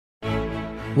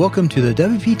Welcome to the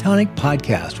WP Tonic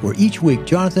podcast, where each week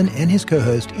Jonathan and his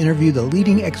co-host interview the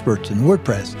leading experts in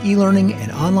WordPress, e-learning,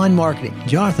 and online marketing.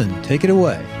 Jonathan, take it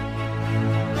away.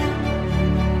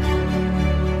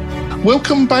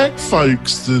 Welcome back,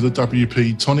 folks, to the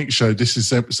WP Tonic Show. This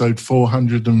is episode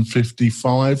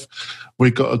 455.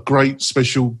 We've got a great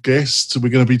special guest. We're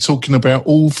going to be talking about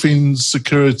all things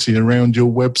security around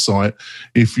your website.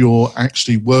 If you're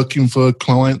actually working for a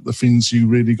client, the things you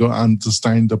really got to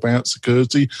understand about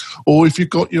security, or if you've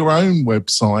got your own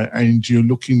website and you're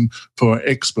looking for an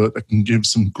expert that can give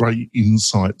some great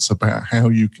insights about how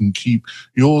you can keep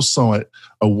your site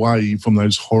away from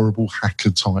those horrible hacker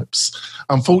types.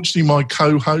 Unfortunately, my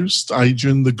co-host,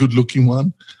 Adrian, the good-looking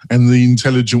one, and the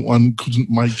intelligent one couldn't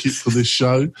make it for this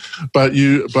show. But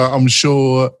I'm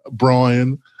sure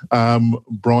Brian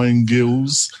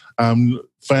Gills,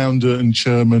 founder and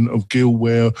chairman of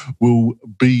Gilware, will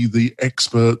be the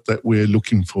expert that we're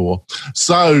looking for.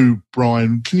 So,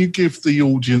 Brian, can you give the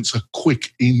audience a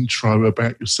quick intro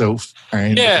about yourself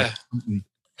and the company?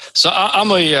 So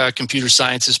I'm a computer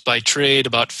scientist by trade.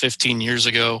 About 15 years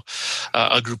ago,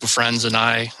 a group of friends and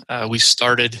I, we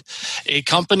started a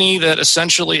company that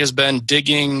essentially has been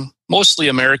digging mostly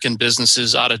American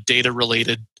businesses out of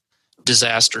data-related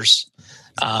disasters,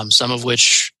 some of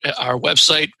which are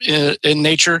website in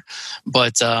nature,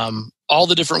 but all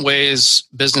the different ways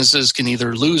businesses can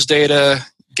either lose data,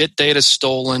 get data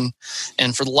stolen.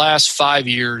 And for the last 5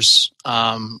 years,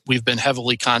 we've been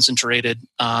heavily concentrated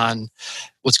on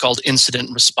what's called incident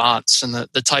response. And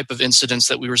the type of incidents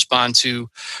that we respond to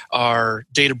are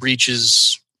data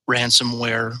breaches,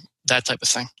 ransomware, that type of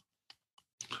thing.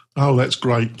 Oh, that's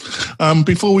great.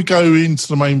 Before we go into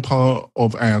the main part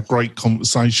of our great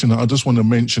conversation, I just want to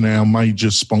mention our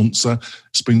major sponsor.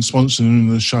 It's been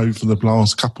sponsoring the show for the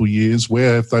last couple of years.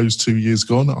 Where have those 2 years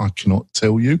gone? I cannot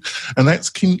tell you. And that's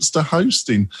Kinsta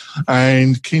Hosting.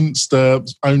 And Kinsta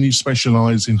only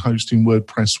specialise in hosting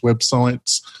WordPress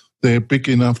websites. They're big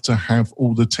enough to have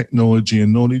all the technology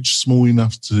and knowledge, small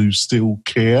enough to still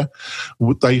care.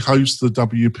 They host the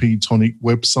WP Tonic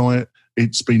website.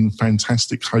 It's been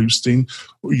fantastic hosting.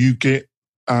 You get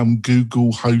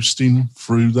Google hosting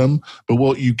through them, but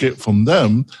what you get from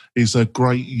them is a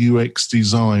great UX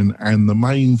design, and the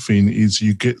main thing is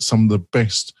you get some of the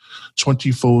best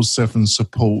 24/7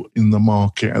 support in the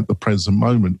market at the present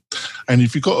moment. And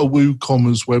if you've got a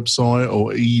WooCommerce website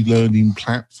or e-learning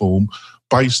platform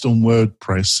based on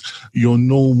WordPress, your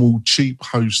normal cheap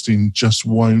hosting just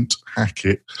won't hack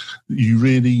it. You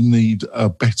really need a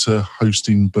better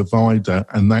hosting provider,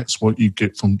 and that's what you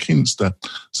get from Kinsta.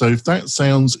 So if that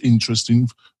sounds interesting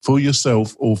for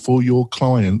yourself or for your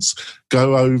clients,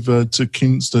 go over to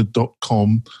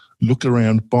kinsta.com, look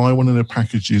around, buy one of their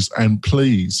packages, and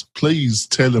please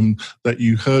tell them that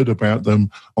you heard about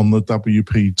them on the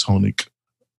WP Tonic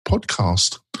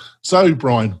podcast. So,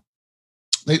 Brian,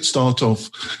 let's start off.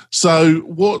 So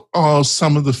what are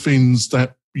some of the things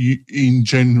that in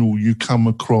general you come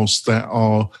across that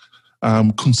are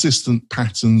consistent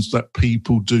patterns that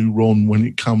people do wrong when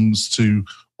it comes to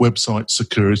website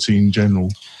security in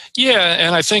general? Yeah,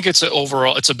 and I think it's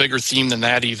a bigger theme than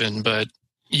that even, but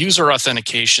user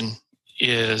authentication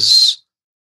is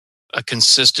a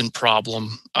consistent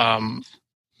problem.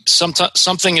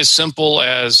 Something as simple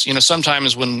as,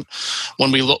 sometimes when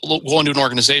we go into an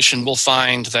organization, we'll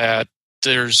find that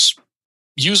there's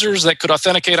users that could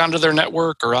authenticate onto their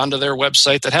network or onto their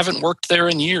website that haven't worked there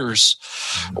in years,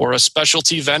 or a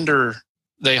specialty vendor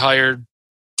they hired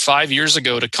 5 years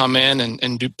ago to come in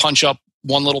and punch up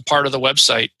one little part of the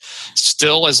website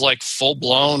still as like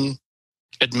full-blown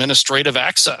administrative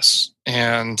access.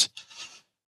 And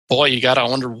boy, you got to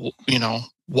wonder,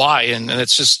 why. And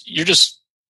it's just,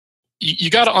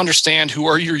 you got to understand who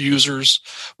are your users,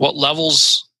 what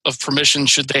levels of permission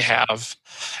should they have,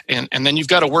 and then you've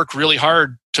got to work really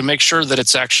hard to make sure that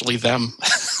it's actually them.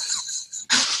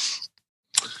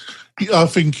 I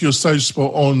think you're so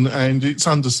spot on, and it's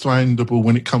understandable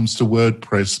when it comes to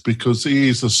WordPress, because it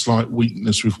is a slight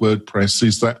weakness with WordPress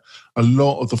is that a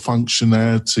lot of the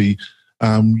functionality,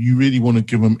 you really want to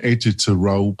give them editor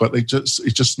role, but it's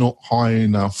just not high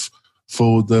enough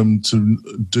for them to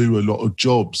do a lot of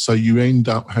jobs. So you end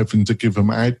up having to give them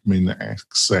admin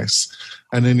access.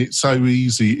 And then it's so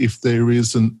easy if there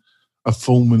isn't a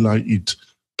formulated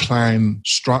plan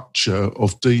structure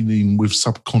of dealing with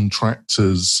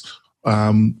subcontractors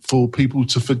for people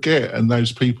to forget and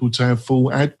those people to have full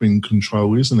admin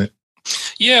control, isn't it?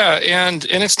 Yeah, and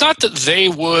it's not that they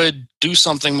would do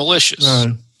something malicious.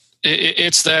 No.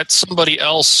 It's that somebody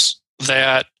else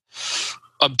that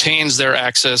obtains their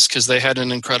access because they had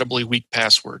an incredibly weak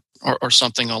password or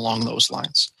something along those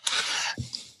lines.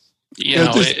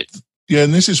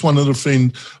 And this is one of the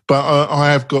things, but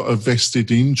I have got a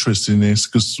vested interest in this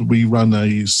because we run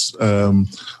a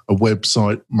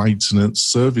website maintenance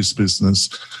service business.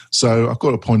 So I've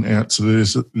got to point out to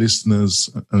the listeners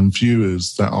and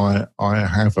viewers that I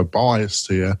have a bias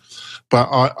here, but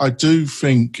I do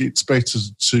think it's better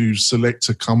to select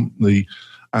a company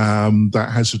that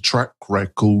has a track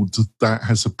record, that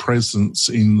has a presence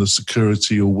in the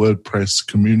security or WordPress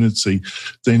community,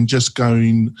 than just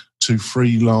going to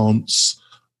freelance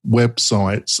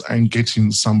websites and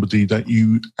getting somebody that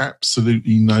you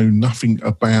absolutely know nothing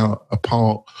about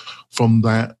apart from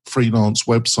that freelance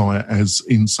website as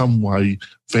in some way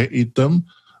vetted them,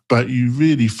 but you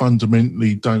really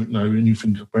fundamentally don't know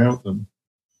anything about them.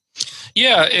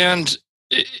 Yeah, and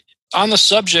on the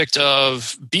subject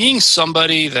of being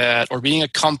somebody or being a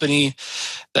company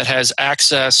that has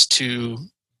access to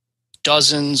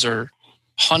dozens or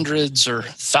hundreds or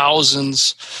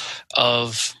thousands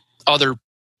of other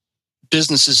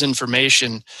businesses'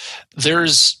 information,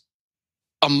 there's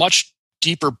a much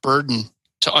deeper burden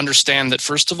to understand that,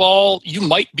 first of all, you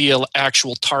might be an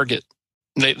actual target.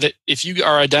 That if you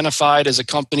are identified as a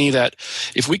company that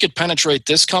if we could penetrate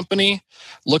this company,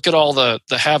 look at all the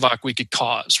havoc we could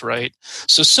cause, right?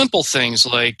 So simple things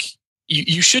like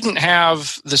you shouldn't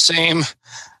have the same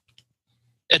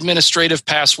administrative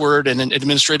password and an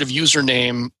administrative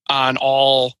username on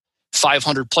all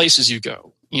 500 places you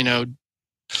go. You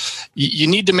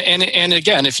need to, and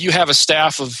again, if you have a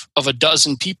staff of a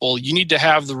dozen people, you need to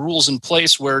have the rules in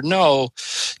place where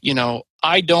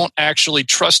I don't actually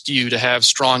trust you to have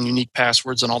strong, unique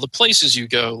passwords on all the places you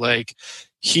go. Like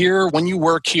here, when you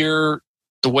work here,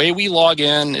 the way we log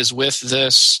in is with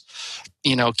this,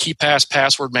 KeePass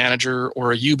password manager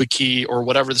or a YubiKey or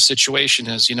whatever the situation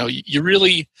is. You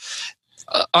really,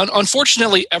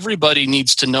 unfortunately, everybody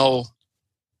needs to know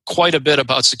quite a bit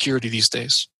about security these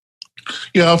days.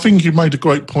 Yeah, I think you made a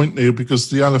great point there, because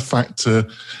the other factor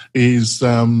is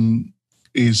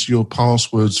your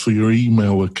passwords for your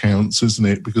email accounts, isn't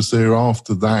it? Because they're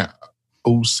after that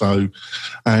also,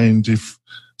 and if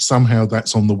somehow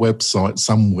that's on the website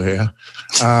somewhere,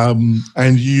 and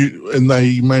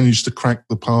they manage to crack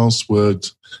the password,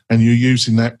 and you're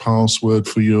using that password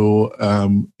for your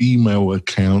email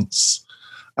accounts,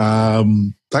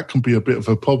 that can be a bit of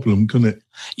a problem, couldn't it?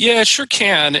 Yeah, it sure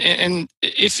can. And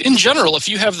if in general, if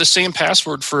you have the same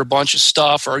password for a bunch of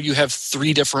stuff, or you have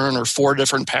 3 different or 4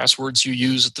 different passwords you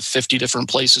use at the 50 different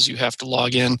places you have to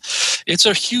log in, it's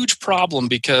a huge problem,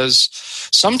 because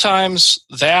sometimes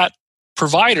that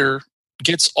provider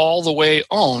gets all the way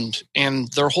owned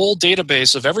and their whole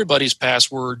database of everybody's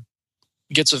password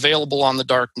gets available on the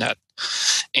dark net.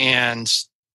 And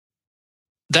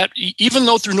that, even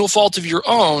though through no fault of your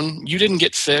own, you didn't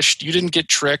get phished, you didn't get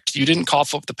tricked, you didn't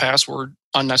cough up the password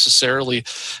unnecessarily,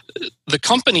 the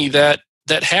company that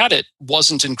had it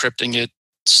wasn't encrypting it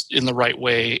in the right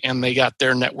way, and they got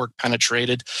their network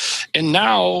penetrated. And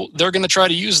now they're going to try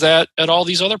to use that at all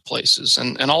these other places.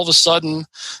 And all of a sudden,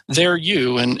 they're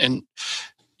you. And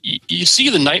you see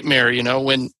the nightmare,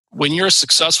 when you're a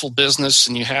successful business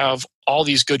and you have all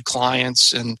these good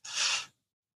clients, and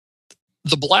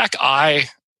the black eye,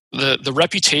 the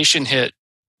reputation hit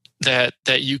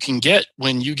that you can get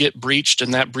when you get breached,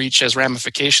 and that breach has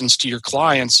ramifications to your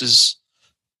clients,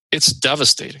 it's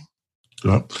devastating.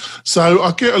 Yeah. So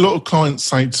I get a lot of clients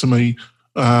saying to me,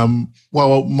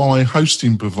 well, my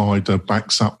hosting provider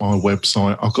backs up my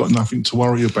website, I've got nothing to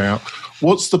worry about.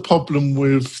 What's the problem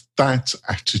with that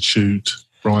attitude,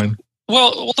 Brian?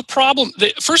 Well, the problem,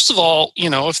 first of all,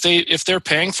 if they're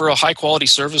paying for a high quality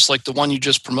service like the one you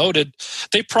just promoted,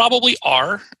 they probably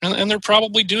are, and they're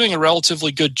probably doing a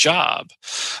relatively good job.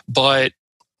 But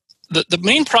the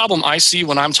main problem I see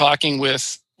when I'm talking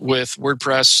with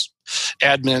WordPress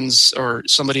admins or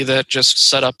somebody that just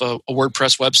set up a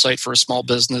WordPress website for a small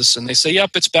business, and they say, yep,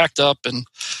 it's backed up, and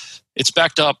it's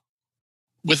backed up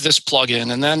with this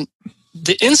plugin. And then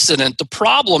the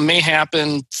problem may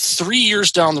happen 3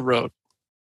 years down the road.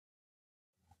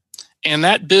 And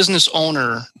that business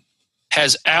owner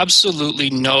has absolutely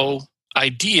no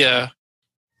idea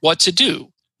what to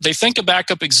do. They think a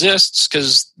backup exists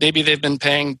because maybe they've been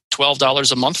paying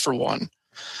 $12 a month for one.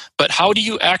 But how do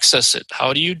you access it?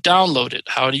 How do you download it?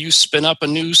 How do you spin up a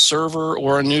new server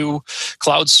or a new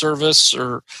cloud service?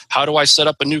 Or how do I set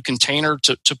up a new container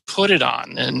to put it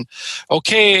on? And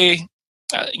I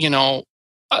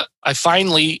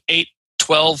finally 8,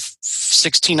 12,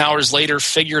 16 hours later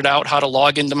figured out how to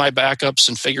log into my backups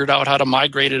and figured out how to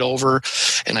migrate it over.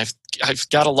 And I've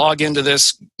got to log into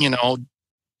this,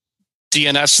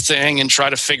 DNS thing and try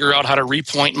to figure out how to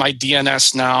repoint my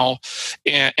DNS now.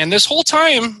 And this whole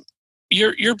time,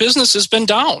 your business has been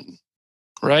down,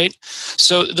 right?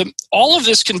 So all of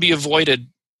this can be avoided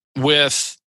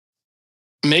with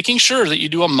making sure that you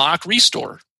do a mock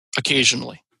restore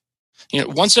occasionally.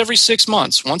 Once every 6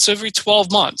 months, once every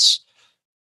 12 months.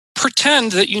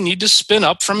 Pretend that you need to spin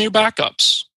up from your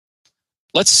backups.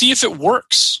 Let's see if it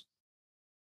works.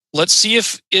 Let's see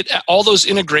if all those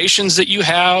integrations that you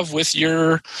have with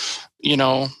your,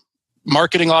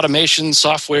 marketing automation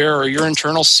software or your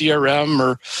internal CRM,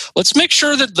 or let's make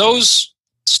sure that those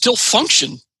still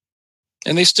function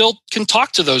and they still can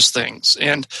talk to those things.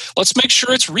 And let's make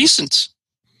sure it's recent.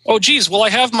 Oh, geez, well, I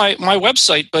have my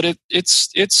website, but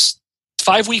it's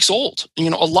 5 weeks old.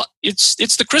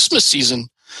 It's the Christmas season.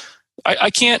 I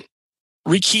can't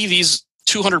rekey these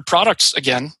 200 products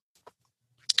again.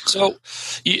 So,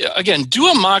 again, do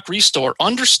a mock restore.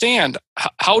 Understand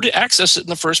how to access it in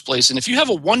the first place. And if you have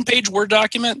a one-page Word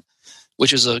document,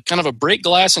 which is a kind of a break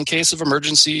glass in case of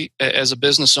emergency as a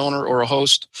business owner or a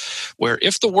host, where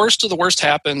if the worst of the worst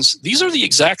happens, these are the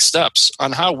exact steps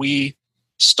on how we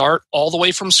start all the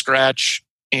way from scratch,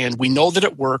 and we know that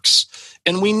it works,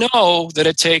 and we know that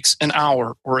it takes an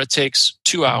hour, or it takes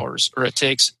 2 hours, or it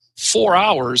takes 4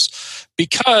 hours,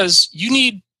 because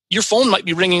your phone might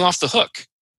be ringing off the hook.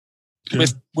 Yeah.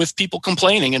 With people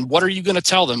complaining. And what are you going to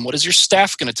tell them? What is your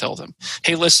staff going to tell them?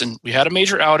 Hey, listen, we had a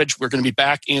major outage. We're going to be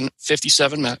back in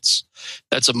 57 minutes.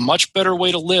 That's a much better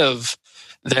way to live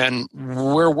than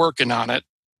we're working on it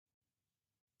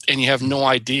and you have no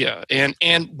idea. And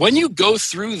when you go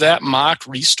through that mock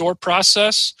restore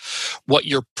process, what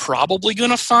you're probably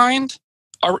going to find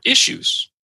are issues.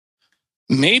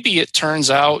 Maybe it turns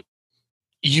out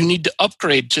you need to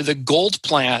upgrade to the gold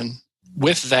plan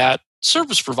with that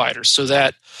service provider so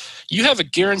that you have a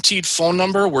guaranteed phone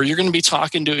number where you're going to be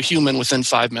talking to a human within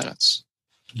 5 minutes.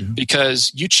 Yeah.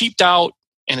 Because you cheaped out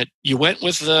and you went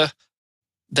with the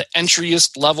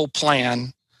entryest level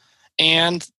plan,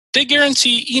 and they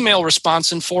guarantee email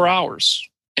response in 4 hours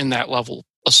in that level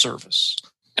of service.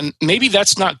 And maybe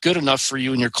that's not good enough for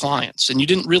you and your clients, and you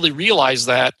didn't really realize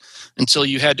that until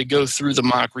you had to go through the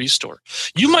mock restore.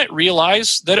 You might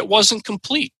realize that it wasn't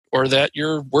complete, or that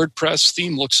your WordPress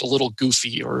theme looks a little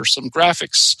goofy, or some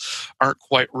graphics aren't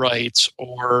quite right,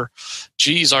 or,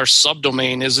 geez, our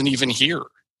subdomain isn't even here.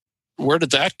 Where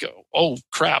did that go? Oh,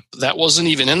 crap, that wasn't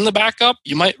even in the backup.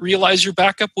 You might realize your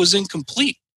backup was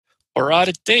incomplete or out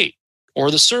of date, or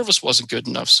the service wasn't good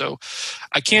enough. So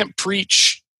I can't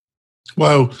preach.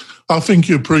 Well, I think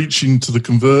you're preaching to the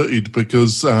converted,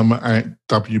 because at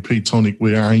WP Tonic,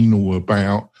 we're anal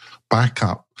about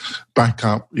backup.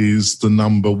 Backup is the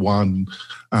number one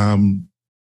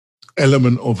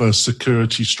element of a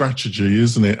security strategy,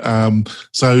 isn't it?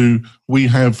 So we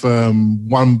have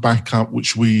one backup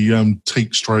which we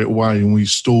take straight away and we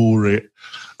store it,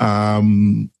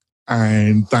 and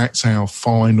that's our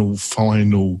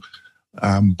final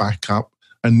backup.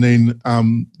 And then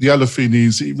the other thing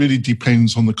is, it really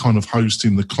depends on the kind of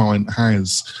hosting the client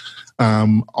has.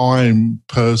 I'm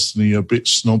personally a bit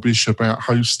snobbish about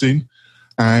hosting.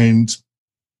 And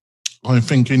I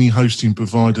think any hosting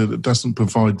provider that doesn't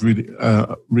provide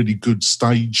really good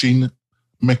staging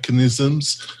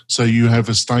mechanisms, so you have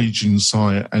a staging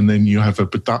site and then you have a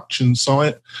production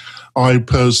site, I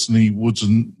personally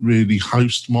wouldn't really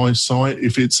host my site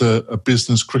if it's a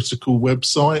business critical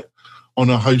website on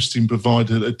a hosting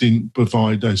provider that didn't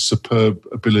provide a superb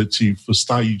ability for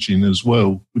staging as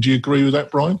well. Would you agree with that,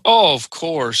 Brian? Oh, of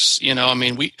course.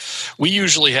 We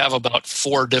usually have about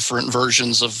 4 different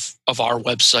versions of our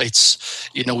websites.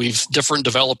 We've different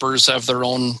developers have their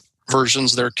own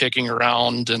versions they're kicking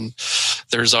around, and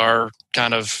there's our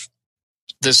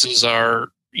this is our,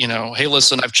 hey,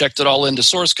 listen, I've checked it all into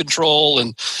source control,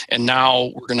 and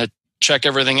now we're going to check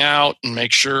everything out and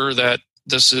make sure that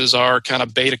this is our kind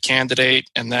of beta candidate,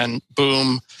 and then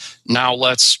boom, now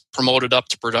let's promote it up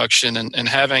to production. And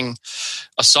having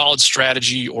a solid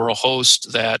strategy or a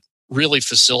host that really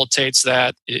facilitates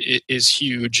that is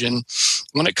huge. And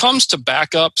when it comes to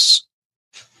backups,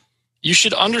 you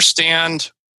should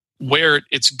understand where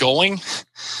it's going.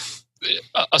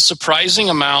 A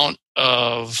surprising amount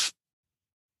of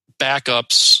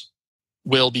backups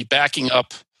will be backing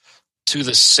up to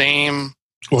the same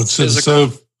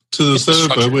to the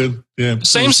server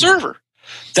same server.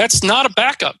 That's not a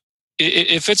backup.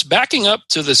 If it's backing up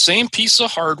to the same piece of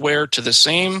hardware, to the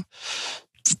same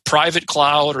private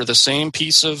cloud, or the same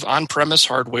piece of on-premise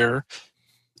hardware,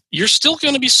 you're still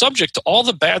going to be subject to all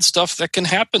the bad stuff that can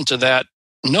happen to that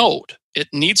node. It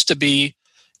needs to be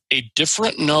a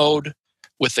different node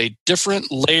with a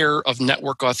different layer of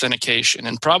network authentication.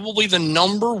 And probably the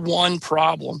number one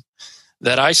problem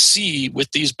that I see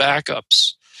with these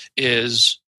backups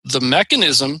is the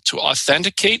mechanism to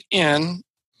authenticate in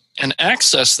and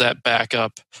access that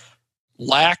backup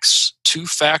lacks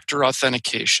two-factor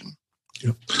authentication.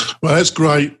 Yeah. Well, that's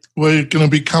great. We're going to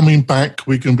be coming back.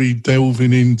 We're going to be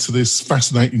delving into this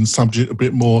fascinating subject a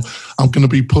bit more. I'm going to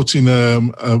be putting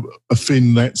a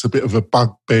thing that's a bit of a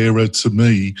bugbearer to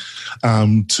me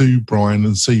to Brian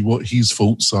and see what his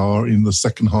thoughts are in the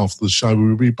second half of the show.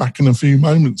 We'll be back in a few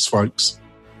moments, folks.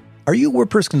 Are you a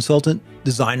WordPress consultant,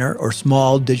 designer, or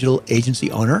small digital agency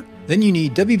owner? Then you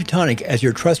need WP Tonic as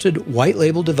your trusted white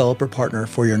label developer partner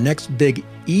for your next big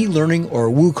e-learning or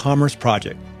WooCommerce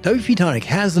project. WP Tonic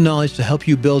has the knowledge to help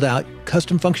you build out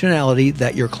custom functionality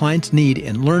that your clients need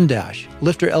in LearnDash,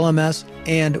 Lifter LMS,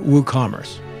 and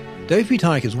WooCommerce. WP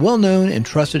Tonic is well known and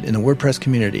trusted in the WordPress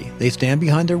community. They stand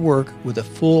behind their work with a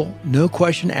full, no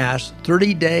question asked,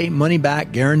 30-day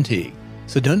money-back guarantee.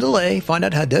 So don't delay. Find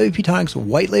out how WP Tonic's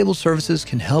white label services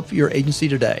can help your agency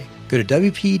today. Go to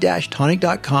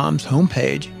WP-Tonic.com's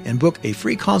homepage and book a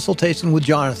free consultation with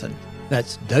Jonathan.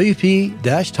 That's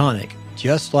WP-Tonic,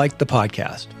 just like the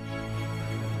podcast.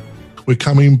 We're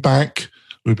coming back.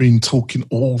 We've been talking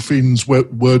all things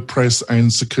WordPress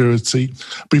and security.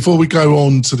 Before we go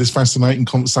on to this fascinating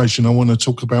conversation, I want to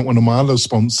talk about one of my other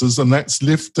sponsors, and that's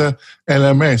Lifter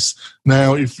LMS.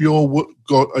 Now, if you've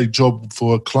got a job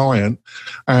for a client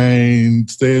and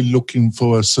they're looking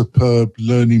for a superb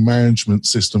learning management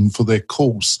system for their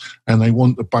course, and they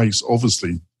want to base,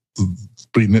 obviously,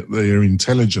 being that they're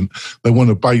intelligent, they want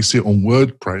to base it on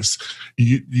WordPress,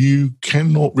 you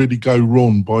cannot really go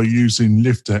wrong by using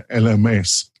Lifter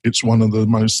LMS. It's one of the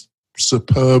most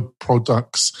superb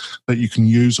products that you can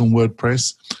use on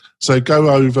WordPress. So go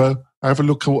over, have a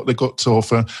look at what they've got to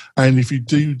offer, and if you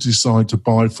do decide to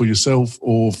buy for yourself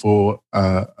or for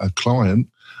a client,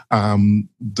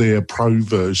 their pro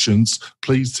versions,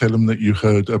 please tell them that you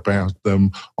heard about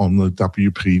them on the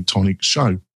WP Tonic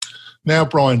show. Now,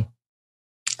 Brian,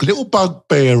 a little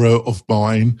bugbearer of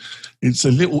mine, it's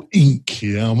a little ink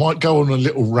here. I might go on a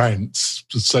little rant,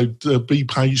 so be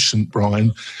patient,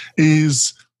 Brian,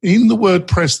 is in the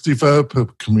WordPress developer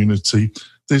community,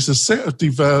 there's a set of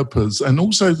developers, and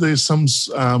also there's some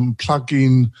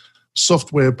plug-in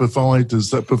software providers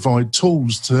that provide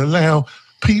tools to allow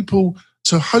people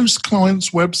to host clients'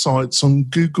 websites on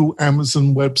Google,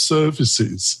 Amazon Web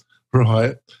Services,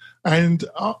 right? And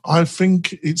I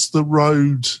think it's the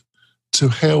road to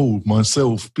hell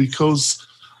myself, because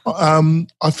I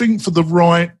think for the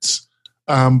right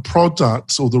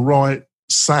product or the right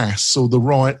SaaS or the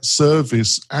right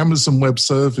service, Amazon Web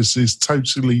Service is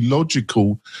totally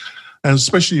logical, and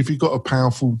especially if you've got a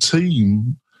powerful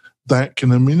team that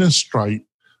can administrate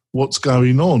what's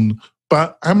going on.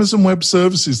 But Amazon Web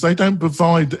Services, they don't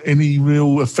provide any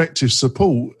real effective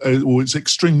support, or it's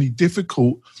extremely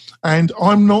difficult. And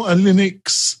I'm not a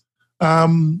Linux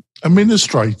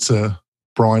administrator,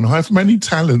 Brian. I have many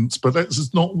talents, but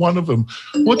that's not one of them.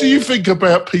 What do you think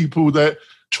about people that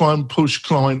try and push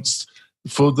clients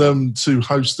for them to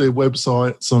host their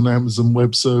websites on Amazon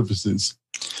Web Services?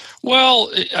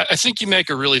 Well, I think you make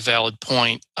a really valid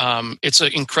point. It's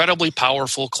an incredibly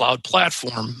powerful cloud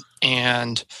platform.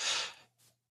 And,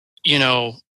 you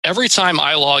know, every time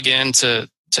I log into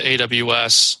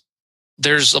AWS,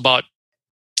 there's about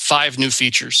 5 new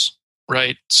features,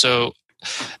 right? So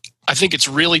I think it's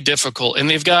really difficult. And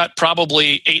they've got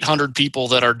probably 800 people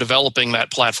that are developing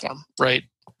that platform, right,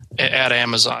 at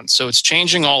Amazon. So it's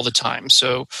changing all the time.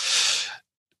 So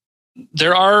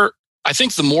I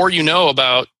think the more you know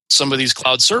about some of these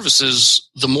cloud services,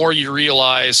 the more you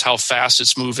realize how fast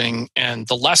it's moving, and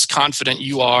the less confident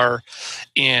you are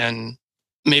in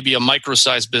maybe a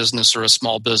micro-sized business or a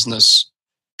small business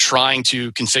trying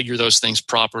to configure those things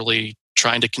properly,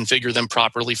 trying to configure them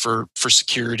properly for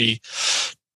security.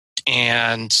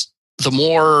 And the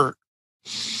more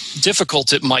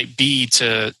difficult it might be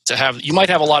to have, you might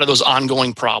have a lot of those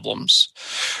ongoing problems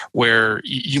where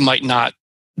you might not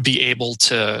be able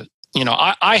to, you know,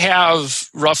 I have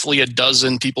roughly a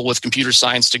dozen people with computer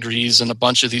science degrees and a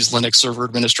bunch of these Linux server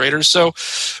administrators. So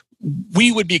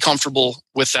we would be comfortable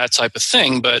with that type of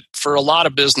thing. But for a lot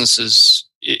of businesses,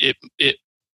 it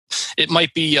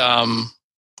might be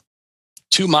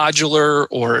too modular,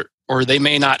 or they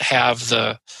may not have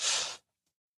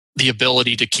the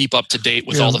ability to keep up to date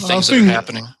with all the things that are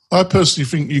happening. I personally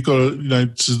think you've got to, you know,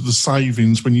 to the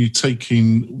savings when you take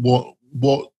in what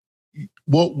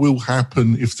will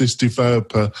happen if this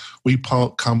developer, we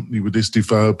part company with this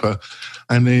developer,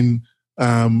 and then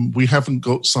we haven't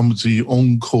got somebody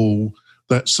on call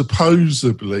that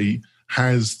supposedly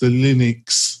has the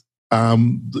Linux,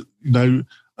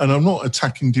 and I'm not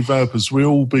attacking developers. We've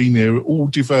all been there. All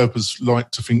developers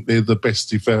like to think they're the best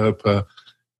developer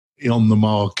on the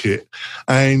market,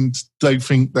 and they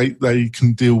think they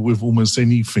can deal with almost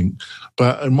anything.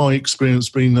 But in my experience,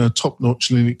 being a top-notch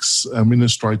Linux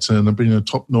administrator and being a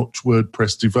top-notch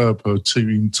WordPress developer are two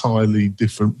entirely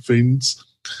different things.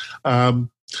 But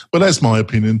that's my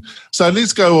opinion. So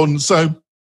let's go on. So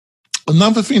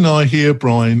another thing I hear,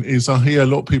 Brian, is I hear a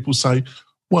lot of people say,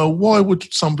 well, why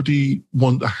would somebody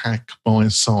want to hack my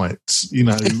site? You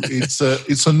know, it's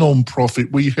a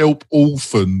non-profit. We help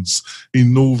orphans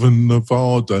in northern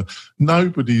Nevada.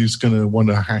 Nobody is going to want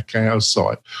to hack our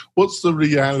site. What's the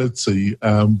reality,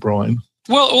 Brian?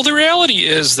 Well, the reality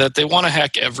is that they want to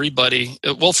hack everybody.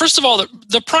 Well, first of all,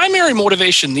 the primary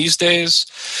motivation these days,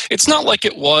 it's not like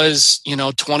it was,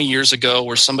 20 years ago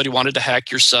where somebody wanted to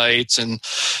hack your sites and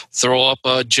throw up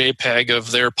a JPEG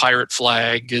of their pirate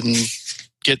flag and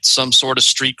get some sort of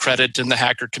street credit in the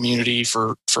hacker community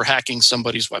for hacking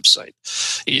somebody's website.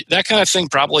 That kind of thing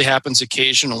probably happens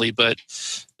occasionally, but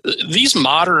these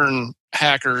modern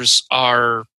hackers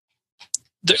they're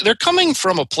coming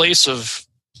from a place of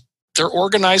they're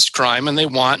organized crime and they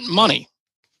want money.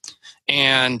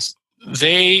 And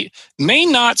they may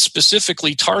not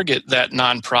specifically target that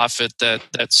nonprofit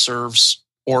that serves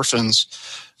orphans.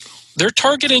 They're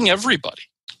targeting everybody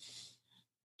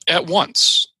at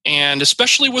once. And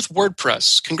especially with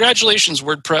WordPress. Congratulations,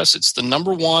 WordPress. It's the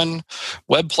 #1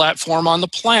 web platform on the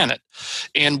planet.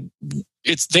 And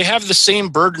they have the same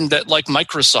burden that like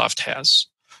Microsoft has,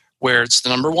 where it's the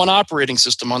 #1 operating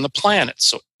system on the planet.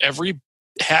 So every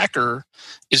hacker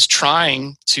is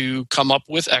trying to come up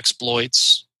with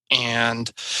exploits, and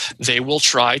they will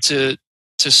try to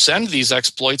send these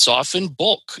exploits off in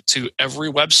bulk to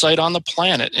every website on the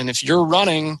planet. And if you're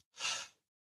running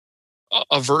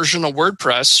a version of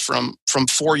WordPress from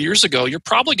 4 years ago, you're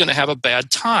probably going to have a bad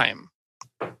time,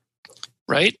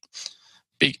 right?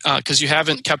 Because you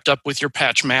haven't kept up with your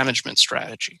patch management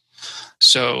strategy.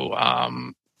 So,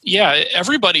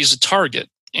 everybody's a target,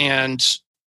 and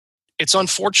it's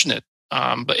unfortunate,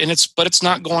 but it's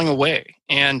not going away.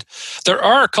 And there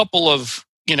are a couple of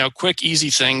quick, easy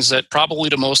things that probably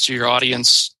to most of your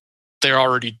audience they're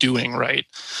already doing, right?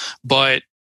 But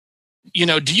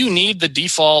do you need the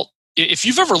default? If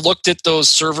you've ever looked at those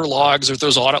server logs or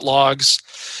those audit logs,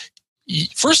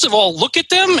 first of all, look at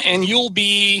them and you'll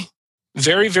be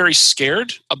very, very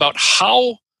scared about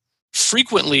how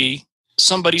frequently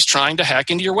somebody's trying to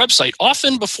hack into your website,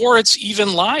 often before it's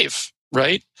even live,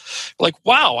 right? Like,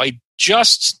 wow, I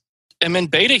just am in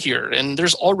beta here and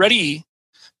there's already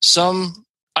some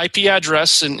IP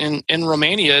address in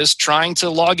Romania is trying to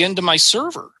log into my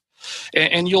server.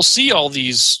 And you'll see all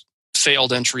these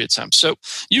failed entry attempts. So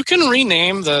you can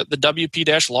rename the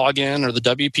WP-login or the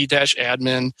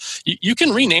WP-admin. You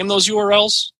can rename those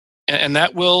URLs, and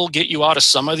that will get you out of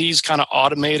some of these kind of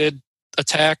automated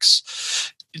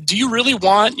attacks. Do you really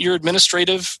want your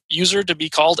administrative user to be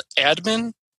called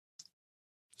admin?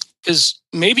 Because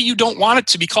maybe you don't want it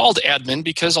to be called admin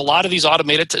because a lot of these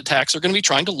automated attacks are going to be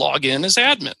trying to log in as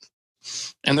admin.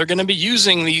 And they're going to be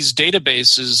using these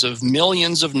databases of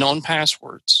millions of known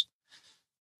passwords.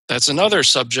 That's another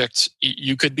subject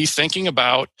you could be thinking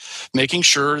about, making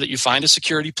sure that you find a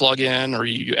security plugin or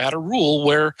you add a rule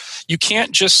where you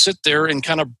can't just sit there and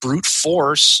kind of brute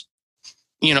force.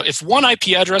 If one IP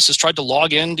address has tried to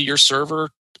log into your server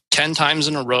 10 times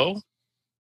in a row,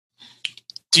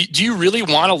 do you really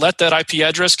want to let that IP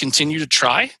address continue to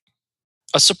try?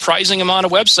 A surprising amount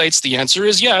of websites, the answer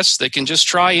is yes, they can just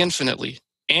try infinitely.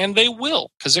 And they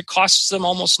will, because it costs them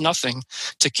almost nothing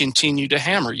to continue to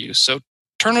hammer you. So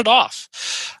turn it off.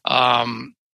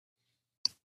 And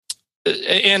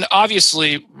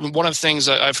obviously, one of the things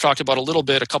I've talked about a little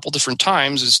bit, a couple different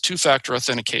times, is two-factor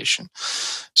authentication.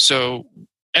 So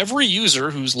every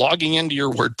user who's logging into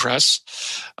your WordPress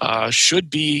should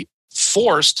be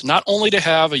forced not only to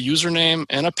have a username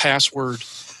and a password,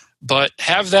 but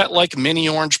have that like mini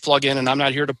orange plugin. And I'm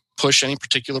not here to push any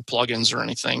particular plugins or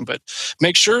anything, but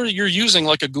make sure you're using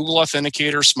like a Google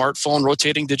Authenticator smartphone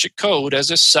rotating digit code as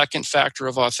a second factor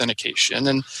of authentication.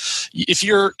 And if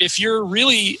you're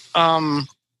really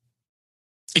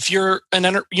if you're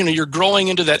you're growing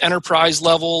into that enterprise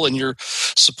level and you're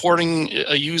supporting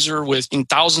a user with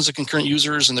thousands of concurrent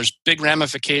users and there's big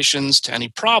ramifications to any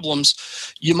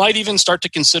problems, you might even start to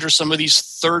consider some of these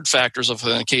third factors of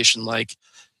authentication. Like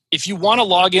if you want to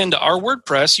log into our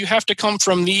WordPress, you have to come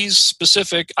from these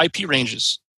specific IP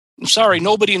ranges. I'm sorry,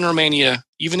 nobody in Romania,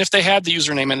 even if they had the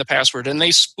username and the password and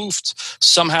they spoofed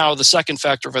somehow the second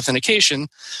factor of authentication,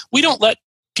 we don't let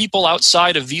people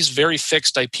outside of these very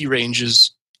fixed IP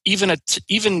ranges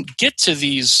even get to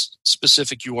these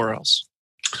specific URLs?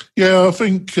 Yeah, I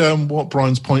think what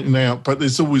Brian's pointing out, but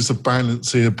there's always a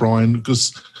balance here, Brian,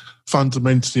 because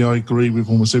fundamentally I agree with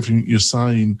almost everything you're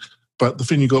saying. But the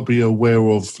thing you've got to be aware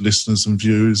of, listeners and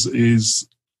viewers, is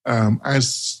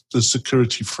as the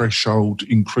security threshold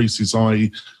increases,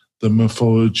 i.e. the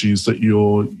methodologies that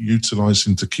you're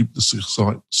utilising to keep the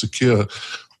site secure,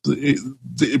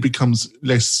 it becomes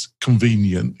less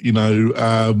convenient,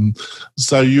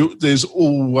 so there's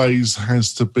always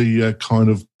has to be a kind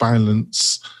of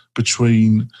balance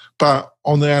between, but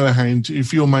on the other hand,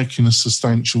 if you're making a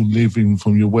substantial living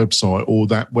from your website, or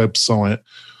that website,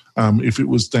 if it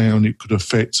was down, it could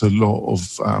affect a lot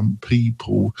of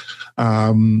people.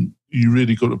 You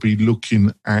really got to be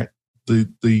looking at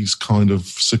these kind of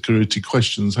security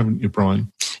questions, haven't you,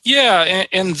 Brian? Yeah,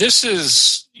 and this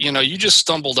is, you just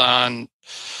stumbled on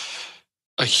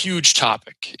a huge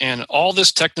topic, and all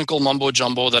this technical mumbo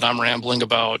jumbo that I'm rambling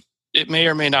about, it may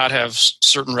or may not have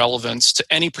certain relevance to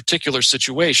any particular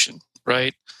situation,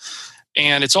 right?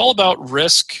 And it's all about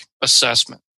risk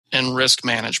assessment and risk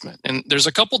management. And there's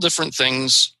a couple different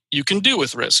things you can do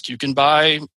with risk. You can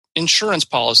buy insurance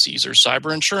policies or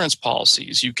cyber insurance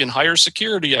policies. You can hire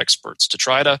security experts to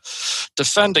try to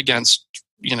defend against,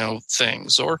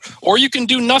 things, or you can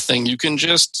do nothing. You can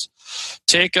just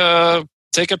take a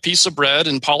piece of bread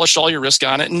and polish all your risk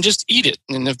on it and just eat it.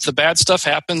 And if the bad stuff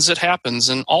happens, it happens.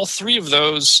 And all three of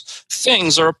those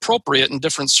things are appropriate in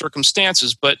different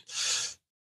circumstances. But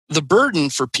the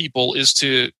burden for people is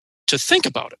to think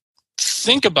about it.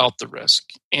 Think about the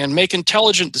risk and make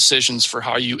intelligent decisions for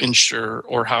how you insure,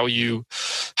 or how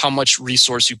much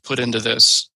resource you put into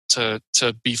this to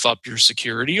beef up your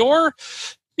security. Or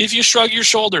if you shrug your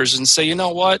shoulders and say, you know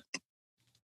what,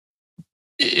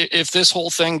 if this whole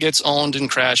thing gets owned and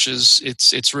crashes,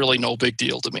 it's really no big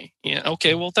deal to me.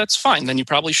 Okay, well, that's fine. Then you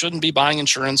probably shouldn't be buying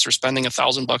insurance or spending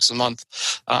 $1,000 a month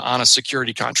on a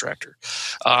security contractor.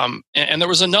 And there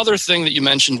was another thing that you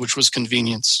mentioned, which was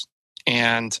convenience.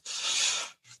 And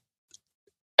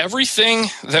everything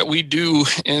that we do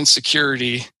in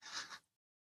security,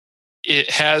 it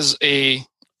has a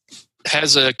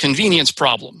convenience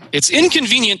problem. It's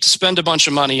inconvenient to spend a bunch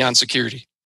of money on security.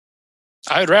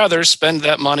 I'd rather spend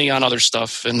that money on other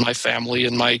stuff in my family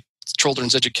and my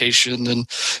children's education and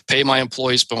pay my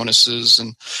employees bonuses.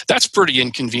 And that's pretty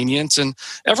inconvenient. And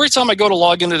every time I go to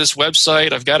log into this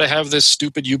website, I've got to have this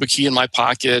stupid YubiKey in my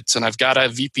pocket, and I've got to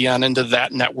VPN into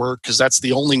that network because that's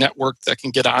the only network that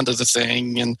can get onto the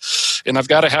thing. And I've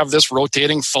got to have this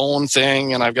rotating phone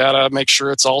thing, and I've got to make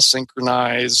sure it's all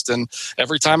synchronized. And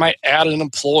every time I add an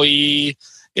employee,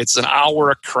 it's an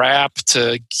hour of crap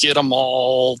to get them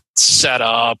all set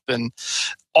up. And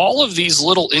all of these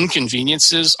little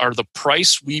inconveniences are the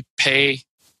price we pay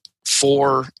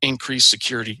for increased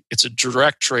security. It's a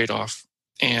direct trade-off.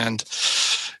 And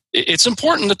it's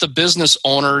important that the business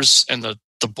owners and the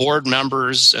board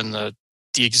members and the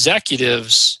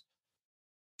executives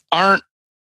aren't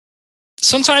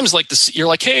sometimes like you're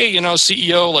like, hey,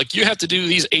 CEO, like you have to do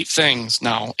these 8 things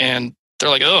now. And they're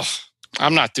like, oh,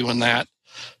 I'm not doing that.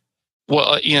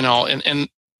 Well, and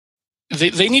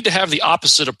they need to have the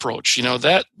opposite approach,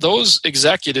 that those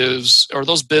executives or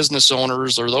those business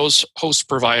owners or those host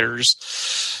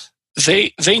providers,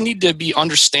 they need to be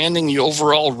understanding the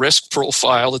overall risk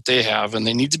profile that they have, and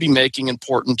they need to be making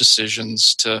important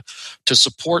decisions to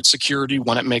support security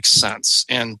when it makes sense.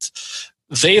 And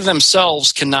they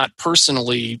themselves cannot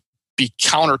personally be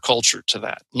counterculture to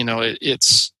that.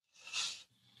 It's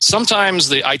sometimes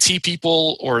the IT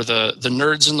people or the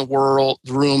nerds in the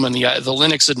room and the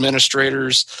Linux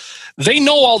administrators, they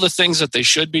know all the things that they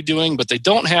should be doing, but they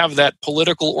don't have that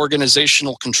political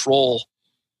organizational control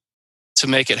to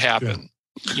make it happen.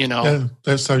 Yeah,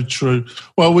 that's so true.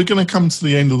 Well, we're going to come to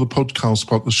the end of the podcast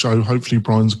part of the show. Hopefully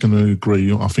Brian's going to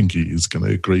agree, I think he is going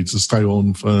to agree to stay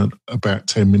on for about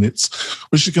 10 minutes,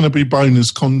 which is going to be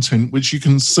bonus content, which you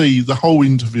can see the whole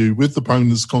interview with the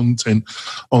bonus content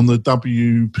on the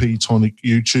WP Tonic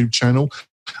YouTube channel,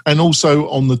 and also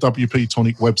on the WP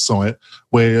Tonic website,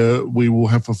 where we will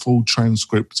have a full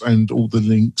transcript and all the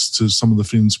links to some of the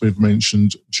things we've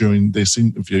mentioned during this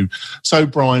interview. So,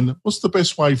 Brian, what's the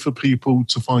best way for people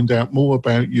to find out more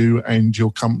about you and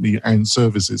your company and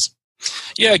services?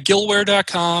 Yeah,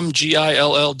 Gillware.com,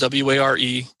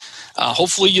 Gillware.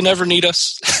 Hopefully you never need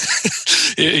us.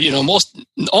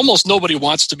 Almost nobody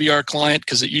wants to be our client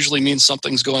because it usually means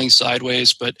something's going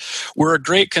sideways, but we're a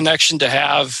great connection to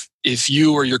have if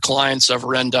you or your clients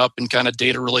ever end up in kind of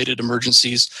data-related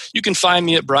emergencies. You can find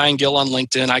me at Brian Gill on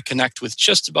LinkedIn. I connect with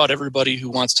just about everybody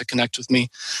who wants to connect with me.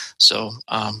 So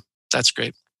that's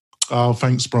great. Oh,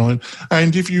 thanks, Brian.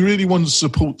 And if you really want to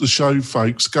support the show,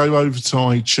 folks, go over to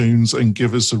iTunes and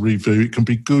give us a review. It can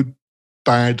be good,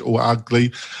 bad or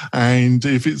ugly. And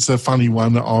if it's a funny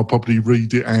one, I'll probably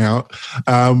read it out.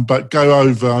 But go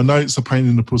over. I know it's a pain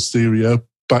in the posterior,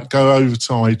 but go over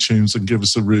to iTunes and give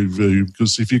us a review,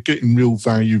 because if you're getting real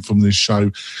value from this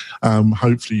show,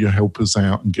 hopefully you'll help us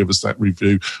out and give us that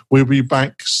review. We'll be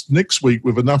back next week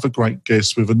with another great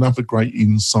guest, with another great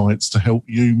insights to help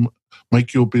you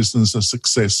make your business a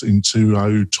success in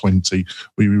 2020.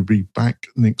 We will be back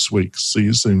next week. See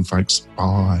you soon, folks.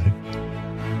 Bye.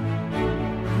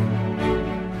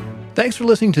 Thanks for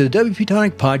listening to the WP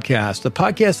Tonic Podcast, the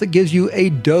podcast that gives you a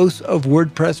dose of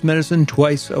WordPress medicine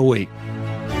twice a week.